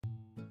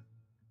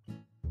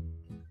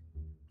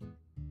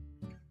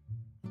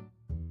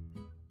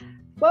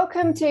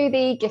Welcome to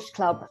the Gift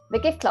Club. The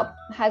Gift Club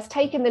has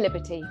taken the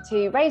liberty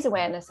to raise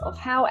awareness of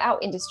how our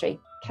industry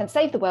can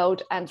save the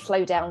world and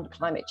slow down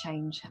climate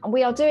change. And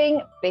we are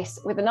doing this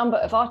with a number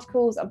of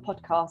articles and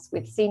podcasts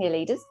with senior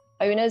leaders,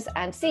 owners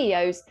and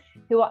CEOs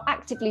who are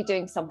actively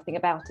doing something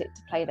about it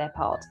to play their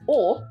part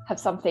or have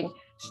something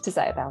to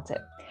say about it.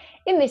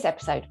 In this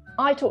episode,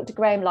 I talked to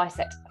Graham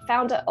Lycett,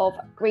 founder of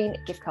Green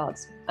Gift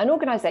Cards, an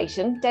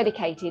organisation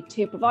dedicated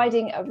to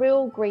providing a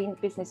real green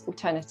business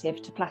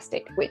alternative to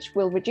plastic, which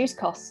will reduce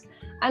costs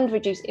and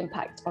reduce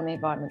impact on the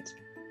environment.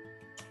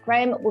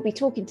 Graham will be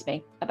talking to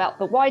me about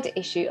the wider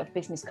issue of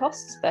business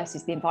costs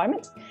versus the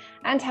environment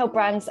and how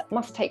brands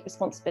must take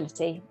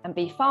responsibility and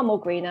be far more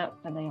greener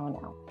than they are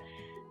now.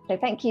 So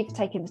thank you for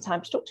taking the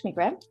time to talk to me,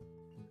 Graham.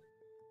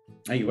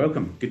 Oh, you're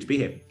welcome. Good to be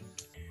here.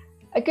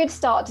 A good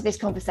start to this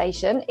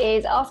conversation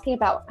is asking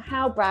about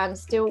how brands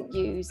still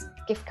use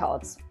gift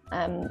cards.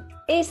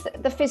 Is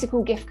the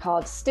physical gift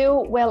card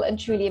still well and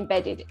truly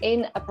embedded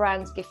in a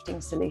brand's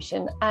gifting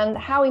solution, and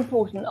how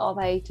important are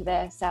they to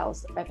their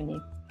sales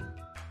revenue?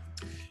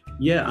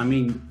 Yeah, I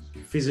mean,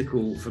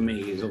 physical for me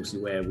is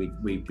obviously where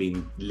we've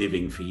been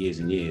living for years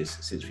and years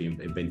since we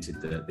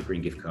invented the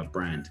Green Gift Card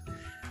brand,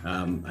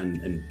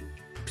 and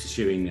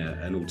pursuing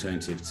an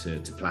alternative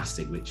to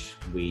plastic, which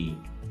we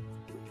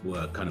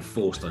were kind of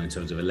forced on in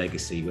terms of a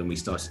legacy when we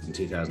started in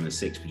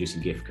 2006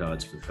 producing gift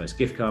cards for the first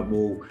gift card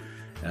wall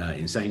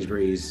in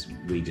Sainsbury's.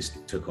 We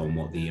just took on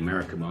what the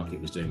American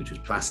market was doing, which was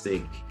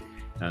plastic.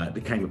 It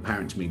became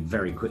apparent to me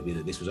very quickly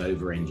that this was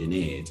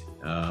over-engineered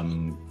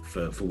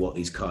for what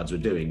these cards were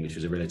doing, which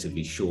was a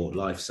relatively short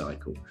life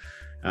cycle.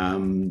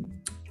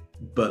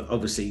 But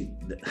obviously,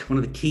 one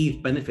of the key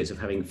benefits of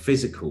having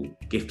physical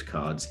gift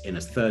cards in a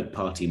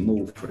third-party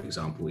mall, for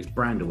example, is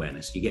brand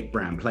awareness. You get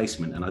brand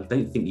placement, and I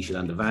don't think you should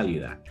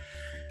undervalue that.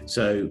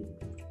 So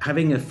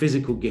having a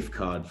physical gift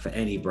card for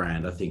any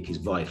brand, I think, is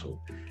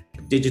vital.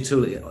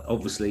 Digital,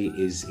 obviously,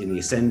 is in the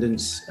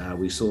ascendance.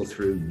 We saw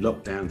through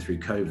lockdown, through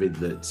COVID,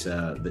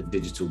 that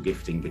digital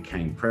gifting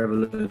became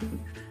prevalent.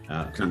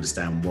 I can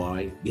understand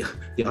why.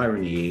 The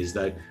irony is,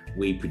 though,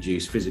 we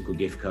produced physical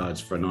gift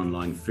cards for an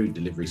online food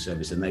delivery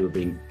service, and they were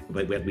being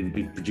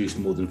produced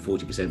more than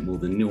 40% more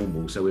than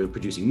normal. So we were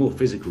producing more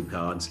physical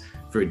cards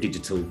for a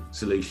digital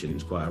solution.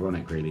 It's quite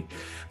ironic, really.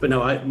 But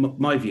no,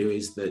 my view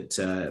is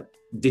that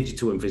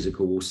digital and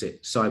physical will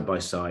sit side by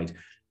side.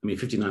 I mean,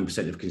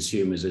 59% of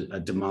consumers are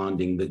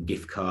demanding that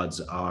gift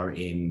cards are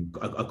in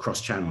a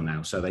cross-channel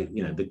now. So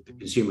the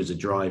consumers are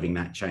driving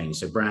that change.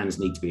 So brands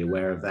need to be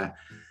aware of that.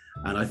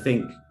 And I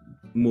think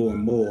more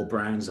and more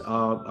brands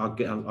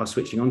are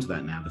switching onto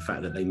that now, the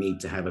fact that they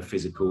need to have a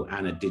physical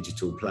and a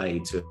digital play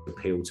to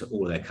appeal to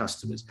all their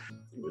customers.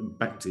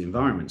 Back to the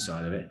environment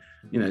side of it,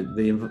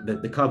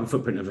 the carbon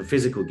footprint of a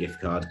physical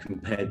gift card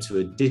compared to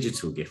a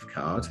digital gift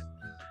card,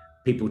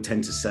 people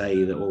tend to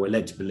say that, or we're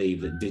led to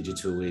believe that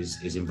digital is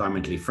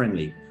environmentally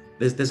friendly.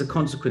 There's a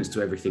consequence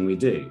to everything we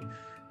do.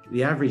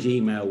 The average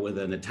email with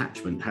an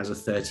attachment has a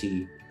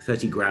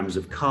 30 grams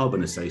of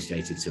carbon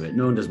associated to it.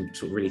 No one doesn't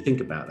sort of really think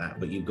about that,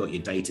 but you've got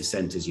your data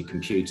centers, your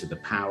computer, the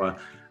power,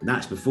 and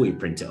that's before you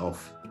print it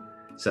off.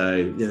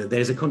 So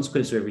there's a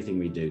consequence to everything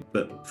we do.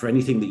 But for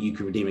anything that you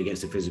can redeem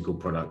against a physical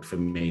product, for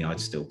me,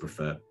 I'd still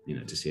prefer,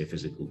 to see a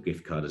physical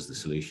gift card as the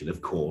solution,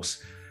 of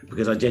course,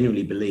 because I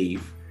genuinely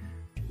believe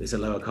it's a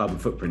lower carbon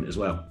footprint as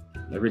well.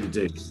 I really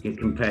do.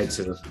 Compared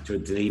to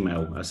an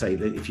email, I say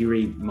that if you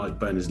read Mike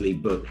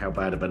Berners-Lee's book, How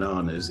Bad Are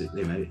Bananas,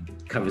 it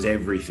covers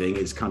everything.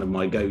 It's kind of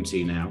my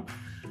go-to now.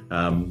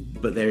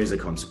 But there is a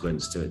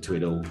consequence to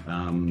it all.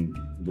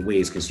 But we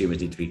as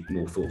consumers need to be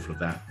more thoughtful of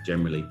that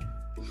generally.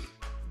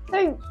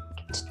 So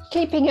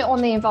keeping it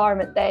on the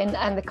environment then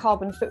and the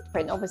carbon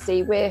footprint,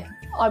 obviously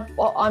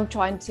what I'm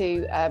trying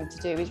to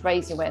do is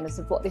raise awareness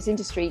of what this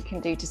industry can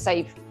do to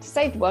save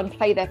the world and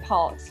play their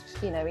part,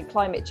 in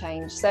climate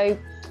change. So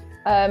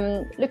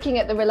looking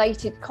at the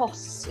related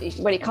costs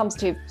when it comes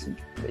to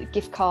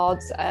gift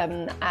cards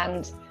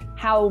and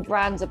how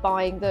brands are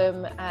buying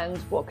them and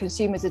what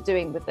consumers are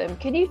doing with them,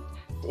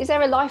 is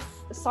there a life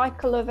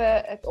cycle of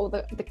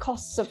the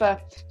costs of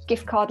a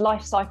gift card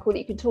life cycle that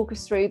you can talk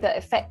us through that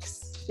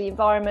affects the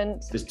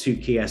environment? There's two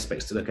key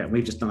aspects to look at.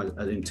 We've just done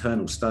an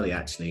internal study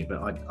actually,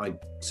 but I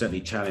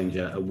certainly challenge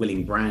a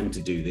willing brand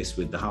to do this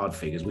with the hard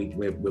figures.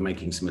 We're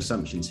making some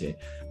assumptions here,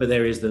 but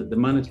there is the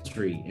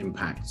monetary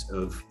impact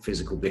of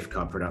physical gift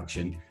card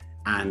production,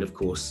 and of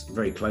course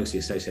very closely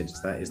associated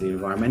to that is the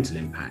environmental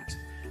impact.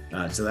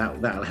 So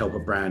that'll help a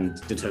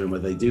brand determine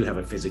whether they do have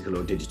a physical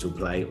or digital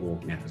play, or,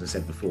 as I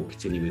said before,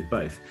 continue with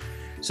both.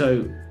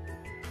 So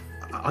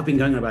I've been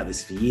going on about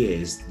this for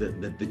years,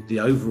 the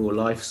overall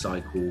life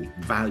cycle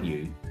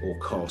value or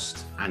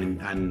cost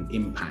and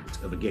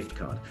impact of a gift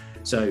card.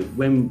 So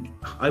when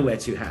I wear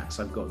two hats,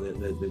 I've got I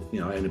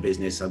own a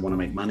business, I want to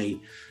make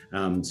money.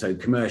 So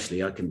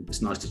commercially,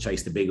 it's nice to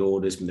chase the big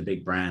orders from the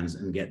big brands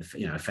and get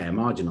a fair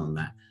margin on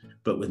that.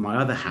 But with my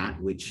other hat,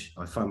 which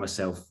I find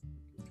myself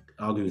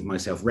arguing with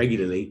myself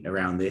regularly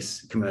around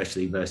this,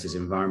 commercially versus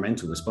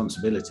environmental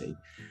responsibility,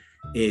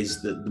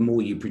 is that the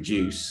more you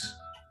produce,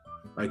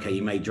 okay,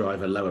 you may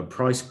drive a lower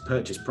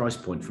purchase price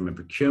point from a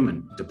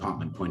procurement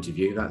department point of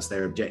view. That's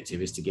their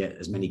objective, is to get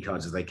as many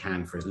cards as they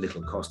can for as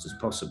little cost as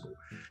possible.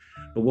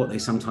 But what they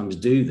sometimes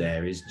do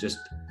there is just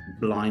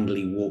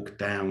blindly walk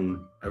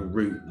down a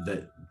route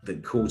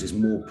that causes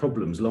more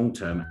problems long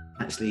term,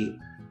 actually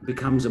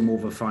becomes more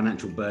of a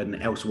financial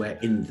burden elsewhere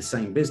in the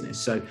same business.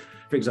 So,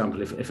 for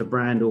example, if a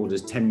brand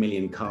orders 10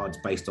 million cards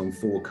based on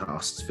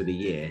forecasts for the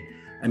year,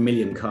 1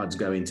 million cards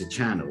go into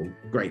channel,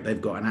 great,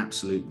 they've got an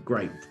absolute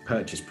great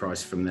purchase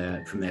price from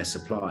their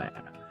supplier.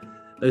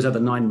 Those other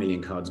 9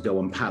 million cards go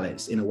on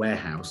pallets in a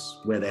warehouse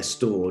where they're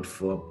stored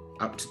for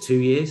up to 2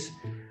 years.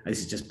 And this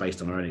is just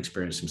based on our own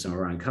experience from some of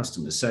our own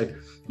customers. So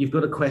you've got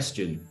to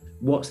question,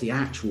 what's the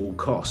actual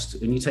cost?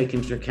 When you take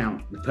into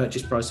account the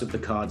purchase price of the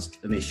cards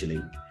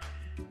initially,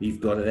 you've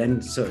got to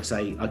then sort of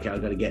say, okay,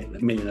 I've got to get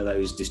 1 million of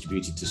those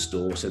distributed to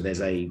store. So there's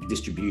a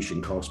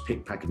distribution cost,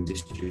 pick, pack and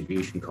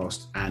distribution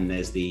cost, and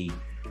there's the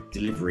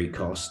delivery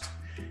cost.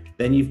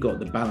 Then you've got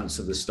the balance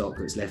of the stock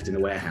that's left in the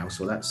warehouse.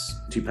 Well,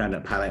 that's £2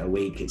 a pallet a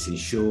week. It's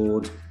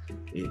insured.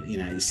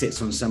 It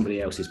sits on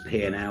somebody else's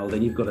P&L.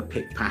 Then you've got to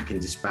pick, pack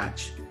and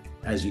dispatch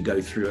as you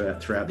go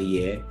throughout the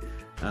year.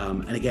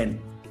 And again,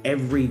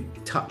 every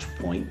touch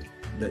point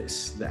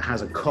that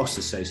has a cost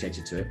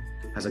associated to it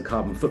has a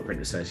carbon footprint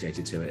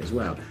associated to it as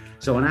well.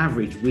 So on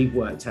average, we've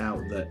worked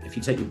out that if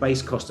you take your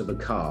base cost of a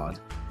card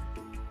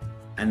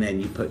and then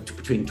you put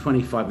between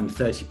 25 and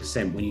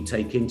 30% when you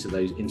take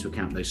into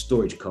account those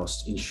storage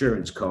costs,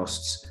 insurance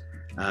costs,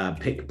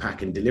 pick,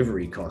 pack and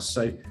delivery costs.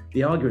 So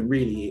the argument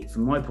really,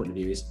 from my point of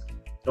view, is,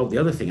 the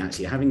other thing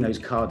actually, having those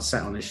cards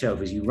sat on the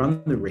shelf, is you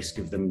run the risk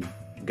of them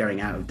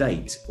going out of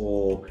date,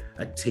 or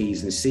a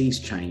T's and C's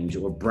change,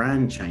 or a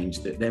brand change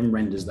that then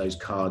renders those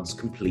cards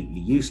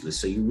completely useless.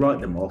 So you write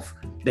them off,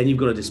 then you've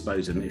got to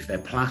dispose of them. If they're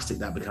plastic,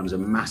 that becomes a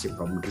massive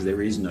problem because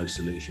there is no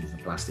solution for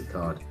plastic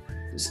card.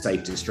 It's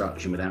safe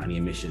destruction without any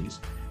emissions.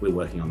 We're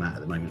working on that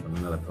at the moment on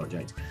another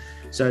project.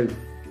 So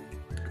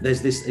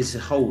there's this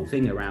whole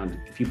thing around,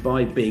 if you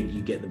buy big,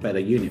 you get the better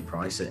unit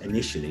price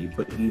initially,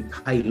 but you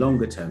pay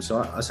longer term.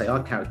 So I say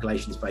our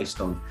calculations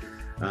based on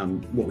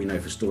what we know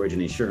for storage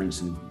and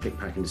insurance and pick,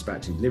 pack and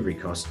dispatch and delivery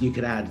costs, you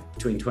could add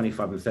between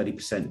 25 and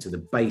 30% to the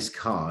base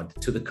card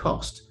to the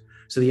cost.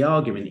 So the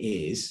argument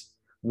is,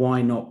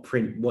 why not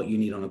print what you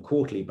need on a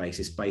quarterly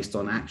basis based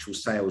on actual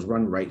sales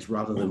run rates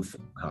rather than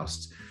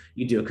forecasts?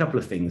 You do a couple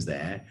of things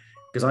there,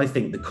 because I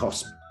think the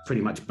costs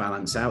pretty much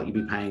balance out. You'd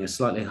be paying a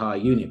slightly higher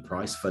unit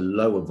price for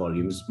lower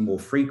volumes more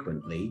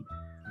frequently.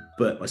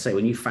 But I say,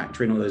 when you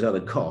factor in all those other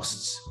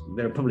costs,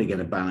 they're probably going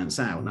to balance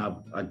out.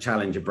 Now, I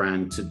challenge a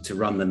brand to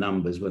run the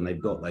numbers when they've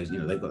got those,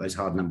 they've got those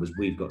hard numbers.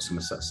 We've got some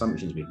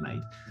assumptions we've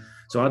made.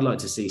 So I'd like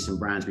to see some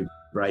brands be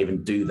brave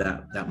and do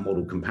that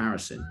model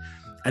comparison,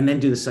 and then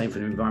do the same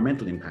from an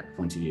environmental impact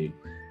point of view.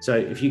 So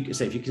if you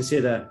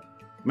consider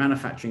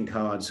manufacturing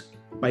cards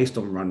based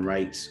on run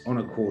rates on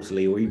a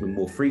quarterly or even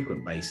more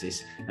frequent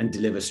basis, and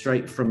deliver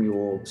straight from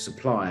your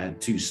supplier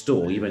to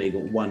store, you've only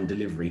got one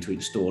delivery to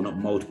each store, not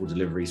multiple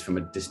deliveries from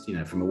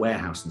a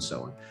warehouse and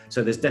so on.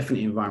 So there's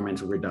definitely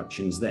environmental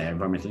reductions there,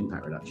 environmental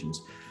impact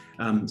reductions.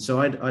 So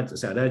I'd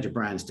urge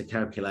brands to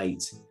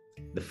calculate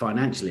the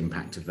financial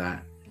impact of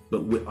that.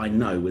 But I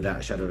know without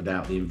a shadow of a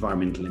doubt, the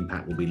environmental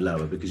impact will be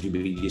lower, because you'll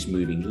be just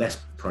moving less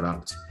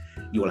product.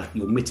 You'll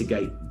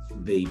mitigate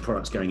the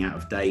products going out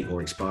of date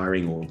or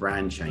expiring or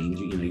brand change.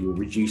 You'll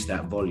reduce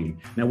that volume.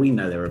 Now, we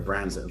know there are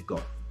brands that have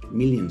got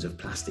millions of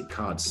plastic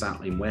cards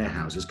sat in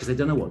warehouses because they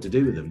don't know what to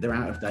do with them. They're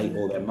out of date,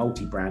 or they're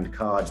multi-brand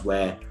cards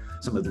where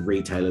some of the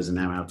retailers are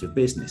now out of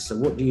business. So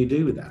what do you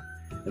do with that?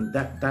 And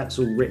that's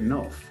all written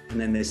off. And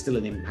then there's still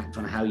an impact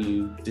on how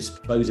you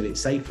dispose of it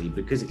safely,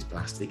 because it's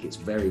plastic. It's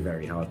very,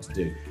 very hard to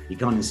do. You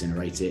can't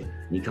incinerate it,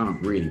 and you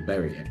can't really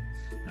bury it.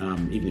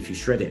 Even if you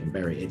shred it and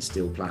bury it, it's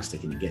still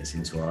plastic, and it gets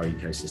into our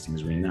ecosystem,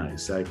 as we know.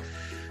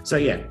 So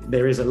yeah,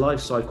 there is a life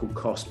cycle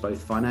cost,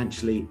 both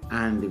financially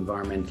and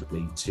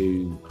environmentally,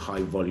 to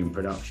high volume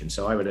production.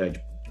 So I would urge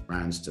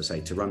brands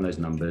to run those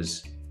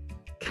numbers,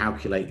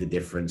 calculate the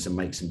difference, and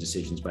make some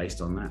decisions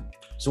based on that.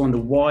 So on the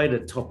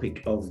wider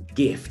topic of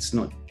gifts,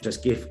 not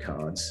just gift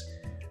cards,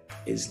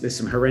 there's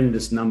some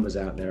horrendous numbers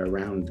out there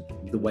around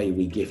the way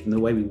we gift and the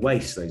way we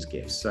waste those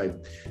gifts. So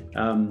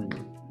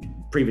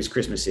previous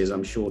Christmases,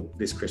 I'm sure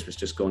this Christmas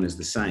just gone is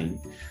the same,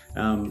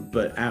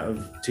 but out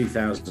of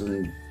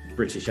 2,000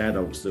 British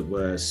adults that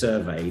were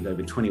surveyed,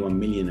 over 21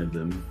 million of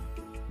them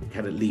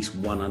had at least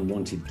one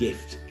unwanted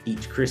gift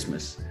each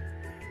Christmas.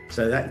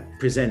 So that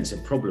presents a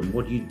problem.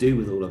 What do you do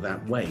with all of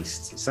that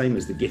waste? Same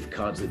as the gift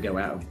cards that go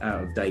out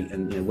of date,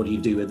 and what do you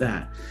do with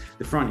that?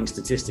 The frightening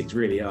statistics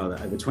really are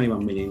that over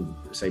 21 million,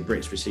 say,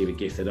 Brits receive a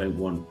gift they don't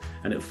want,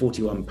 and at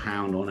 £41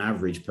 on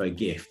average per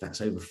gift, that's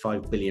over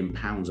 £5 billion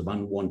of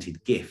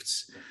unwanted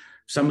gifts.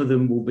 Some of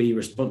them will be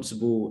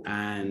responsible,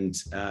 and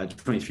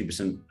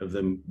 23% of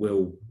them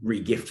will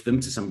re-gift them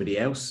to somebody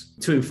else.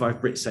 2 in 5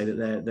 Brits say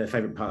that their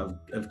favourite part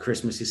of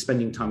Christmas is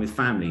spending time with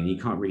family, and you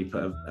can't really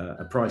put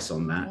a price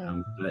on that.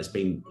 It's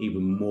been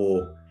even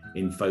more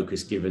in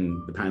focus,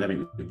 given the pandemic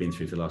we've been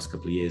through for the last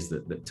couple of years,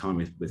 that time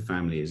with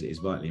family is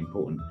vitally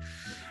important.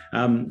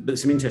 But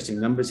some interesting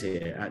numbers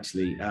here,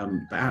 actually.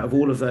 But out of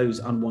all of those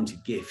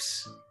unwanted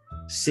gifts,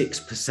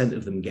 6%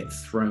 of them get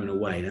thrown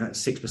away. Now,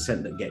 that's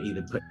 6% that get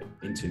either put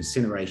into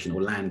incineration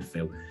or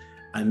landfill.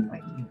 And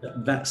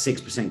that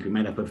 6% can be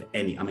made up of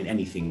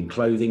anything.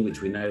 Clothing,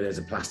 which we know there's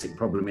a plastic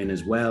problem in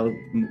as well.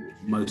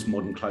 Most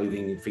modern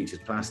clothing features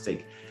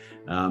plastic.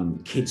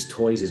 Kids'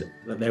 toys,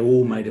 they're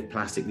all made of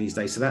plastic these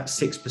days. So that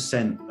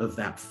 6% of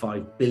that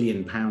 £5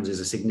 billion is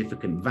a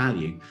significant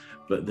value.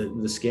 But the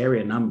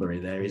scarier number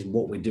there is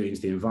what we're doing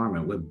to the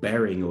environment. We're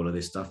burying all of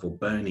this stuff or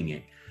burning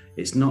it.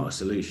 It's not a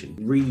solution.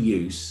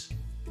 Reuse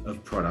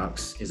of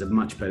products is a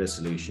much better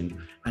solution,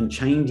 and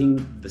changing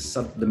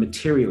the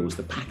materials,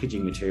 the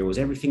packaging materials,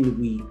 everything that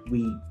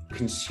we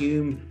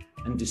consume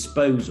and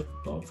dispose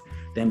of,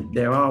 then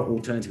there are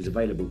alternatives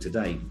available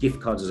today. Gift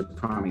cards is a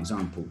prime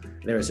example.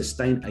 There is a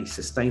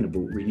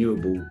sustainable,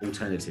 renewable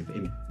alternative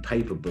in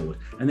paperboard,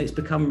 and it's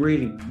become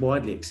really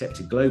widely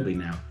accepted globally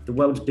now. The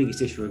world's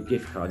biggest issuer of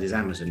gift cards is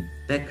Amazon.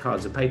 Their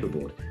cards are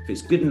paperboard. If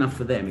it's good enough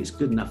for them, it's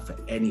good enough for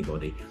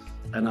anybody.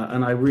 And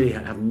I really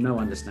have no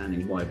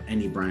understanding why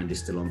any brand is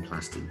still on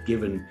plastic,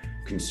 given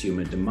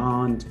consumer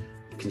demand,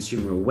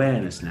 consumer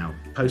awareness now.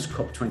 Post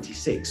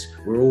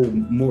COP26, we're all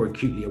more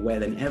acutely aware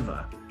than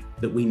ever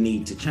that we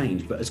need to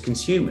change. But as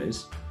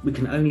consumers, we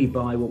can only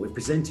buy what we're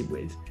presented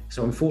with.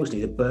 So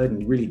unfortunately, the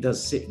burden really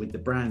does sit with the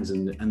brands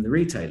and the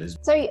retailers.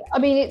 So, I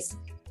mean,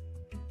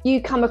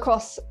 you come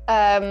across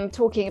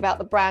talking about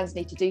the brands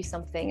need to do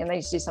something, and they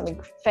need to do something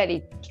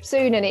fairly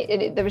soon,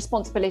 and the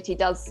responsibility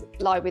does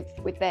lie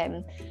with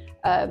them.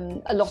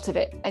 A lot of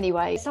it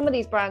anyway. Some of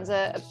these brands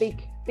are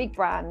big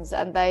brands,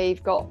 and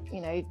they've got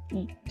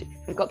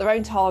their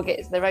own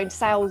targets, their own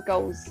sales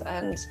goals,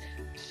 and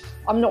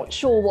I'm not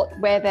sure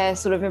where their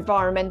sort of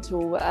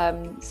environmental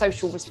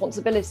social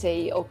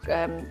responsibility or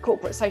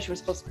corporate social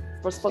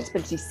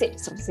responsibility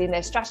sits, obviously, in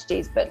their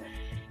strategies. But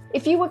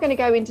if you were going to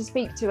go in to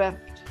speak to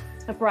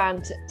a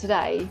brand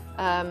today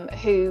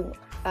who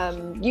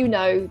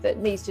that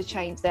needs to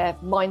change their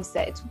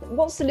mindset,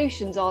 what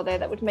solutions are there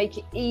that would make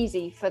it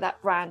easy for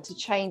that brand to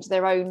change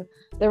their own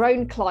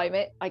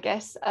climate, I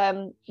guess,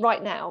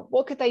 right now?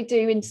 What could they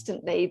do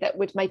instantly that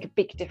would make a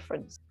big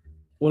difference?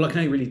 Well, I can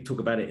only really talk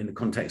about it in the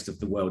context of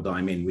the world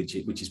I'm in, which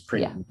is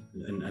print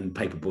and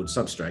paperboard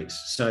substrates.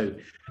 So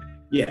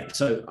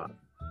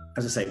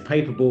as I say,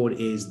 paperboard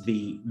is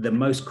the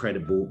most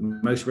credible,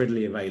 most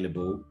readily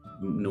available,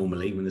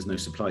 normally when there's no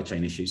supply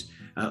chain issues,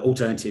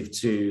 alternative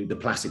to the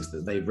plastics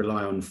that they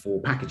rely on for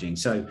packaging.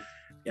 So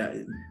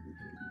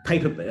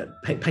paper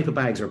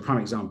bags are a prime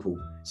example.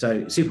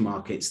 So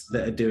supermarkets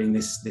that are doing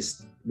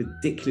this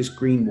ridiculous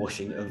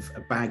greenwashing of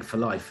a bag for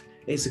life,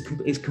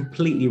 it's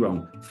completely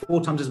wrong.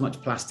 4 times as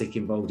much plastic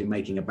involved in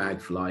making a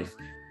bag for life.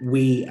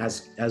 We,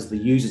 as the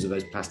users of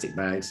those plastic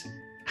bags,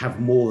 have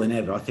more than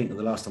ever. I think that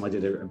the last time I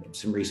did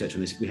some research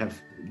on this,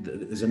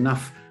 there's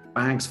enough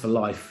bags for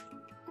life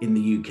in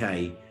the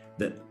UK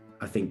that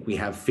I think we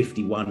have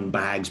 51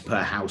 bags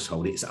per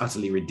household. It's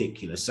utterly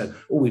ridiculous. So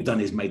all we've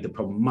done is made the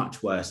problem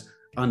much worse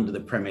under the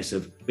premise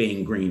of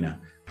being greener.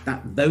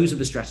 Those are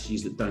the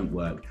strategies that don't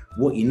work.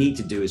 What you need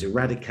to do is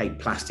eradicate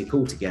plastic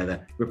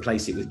altogether,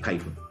 replace it with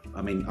paper.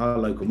 I mean, our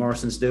local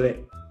Morrisons do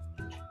it.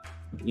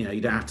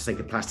 You don't have to take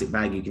a plastic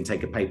bag, you can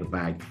take a paper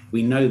bag.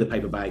 We know the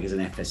paper bag is an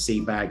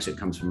FSC bag, so it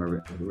comes from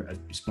a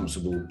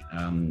responsible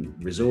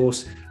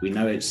resource. We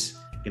know it's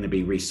going to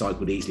be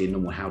recycled easily in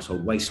normal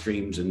household waste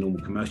streams and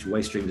normal commercial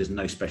waste streams. There's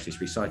no specialist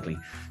recycling.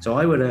 So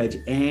I would urge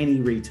any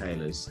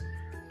retailers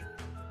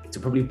to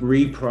probably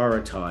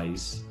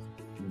reprioritize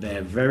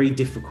their very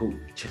difficult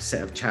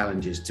set of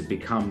challenges to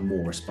become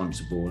more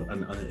responsible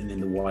and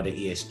in the wider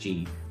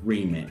ESG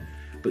remit.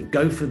 But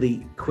go for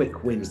the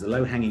quick wins, the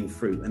low-hanging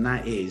fruit, and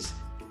that is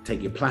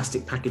take your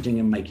plastic packaging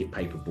and make it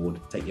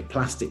paperboard. Take your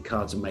plastic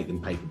cards and make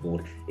them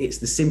paperboard. It's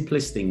the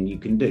simplest thing you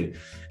can do.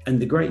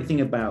 And the great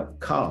thing about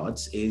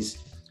cards is,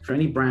 for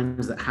any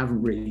brands that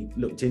haven't really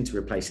looked into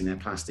replacing their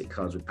plastic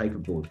cards with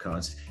paperboard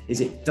cards, is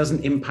it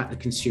doesn't impact the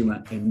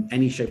consumer in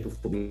any shape or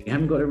form. You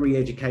haven't got to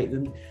re-educate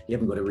them. You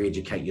haven't got to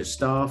re-educate your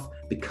staff.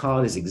 The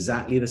card is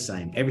exactly the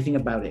same. Everything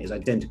about it is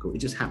identical. It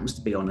just happens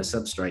to be on a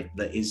substrate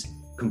that is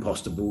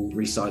compostable,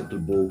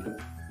 recyclable.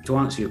 To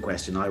answer your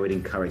question, I would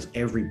encourage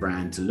every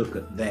brand to look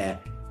at their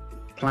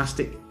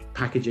plastic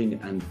packaging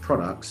and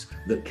products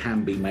that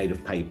can be made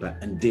of paper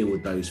and deal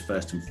with those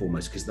first and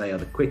foremost, because they are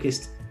the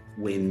quickest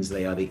wins,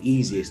 they are the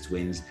easiest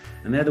wins,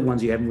 and they're the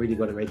ones you haven't really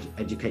got to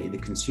educate the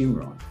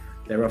consumer on.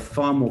 There are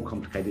far more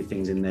complicated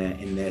things in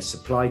their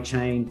supply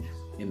chain,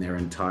 in their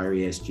entire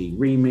ESG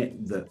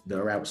remit that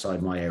are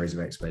outside my areas of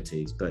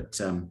expertise. But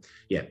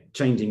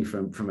changing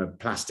from a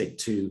plastic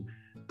to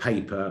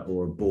paper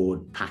or a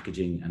board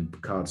packaging and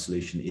card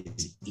solution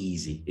is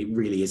easy. It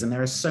really is. And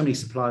there are so many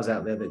suppliers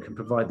out there that can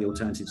provide the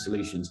alternative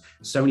solutions.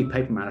 So many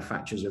paper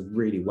manufacturers have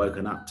really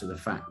woken up to the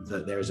fact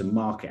that there is a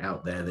market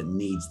out there that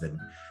needs them.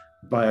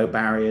 Bio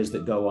barriers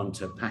that go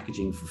onto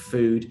packaging for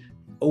food,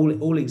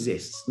 all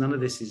exists. None of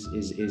this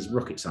is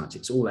rocket science.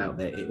 It's all out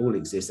there. It all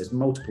exists. There's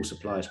multiple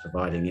suppliers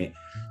providing it.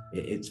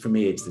 It's for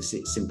me, it's the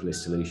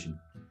simplest solution.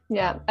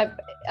 Yeah,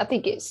 I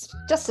think it's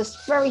just a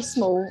very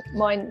small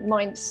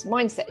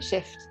mindset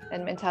shift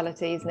and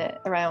mentality, isn't it,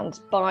 around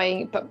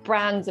buying, but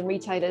brands and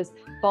retailers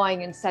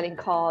buying and selling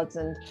cards,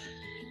 and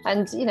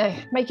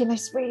making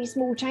those really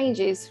small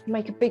changes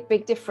make a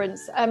big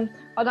difference. I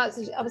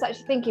was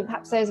actually thinking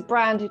perhaps there's a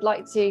brand who'd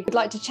like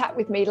to chat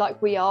with me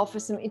like we are for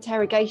some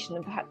interrogation,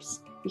 and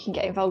perhaps you can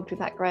get involved with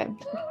that, Graham.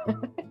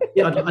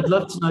 Yeah, I'd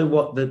love to know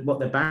what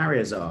the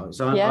barriers are.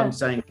 So I'm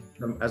saying,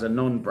 as a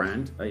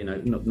non-brand,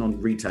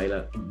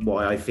 non-retailer,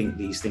 why I think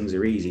these things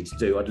are easy to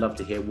do. I'd love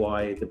to hear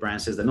why the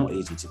brand says they're not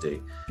easy to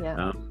do.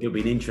 Yeah, it'll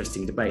be an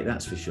interesting debate,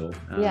 that's for sure.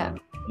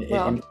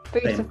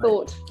 Food for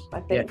thought. I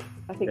think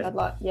I'd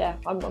like. Yeah,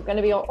 I'm going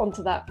to be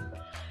onto that.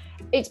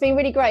 It's been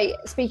really great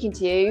speaking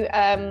to you.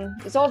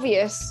 It's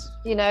obvious,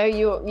 you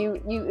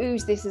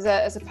ooze this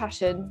as a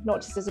passion,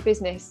 not just as a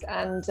business.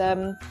 And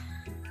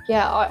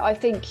I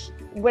think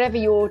whatever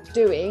you're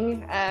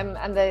doing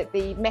and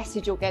the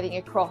message you're getting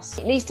across,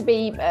 it needs to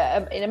be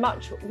in a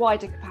much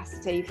wider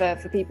capacity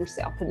for people to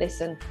sit up and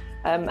listen.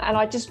 And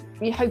I just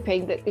be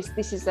hoping that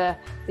this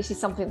is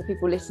something that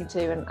people listen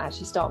to and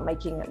actually start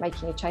making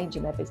a change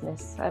in their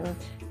business.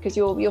 Because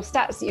your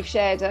stats that you've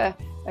shared are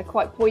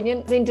quite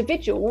poignant. The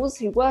individuals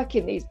who work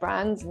in these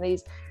brands and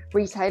these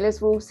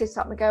retailers will sit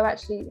up and go,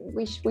 actually,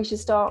 we should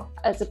start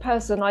as a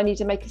person. I need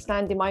to make a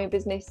stand in my own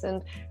business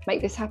and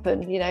make this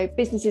happen.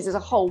 Businesses as a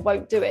whole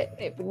won't do it.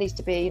 It needs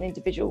to be an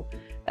individual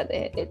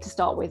to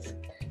start with.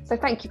 So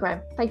thank you,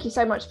 Graham. Thank you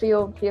so much for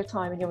your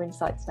time and your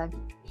insights today.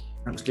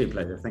 Absolute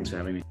pleasure. Thanks for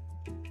having me.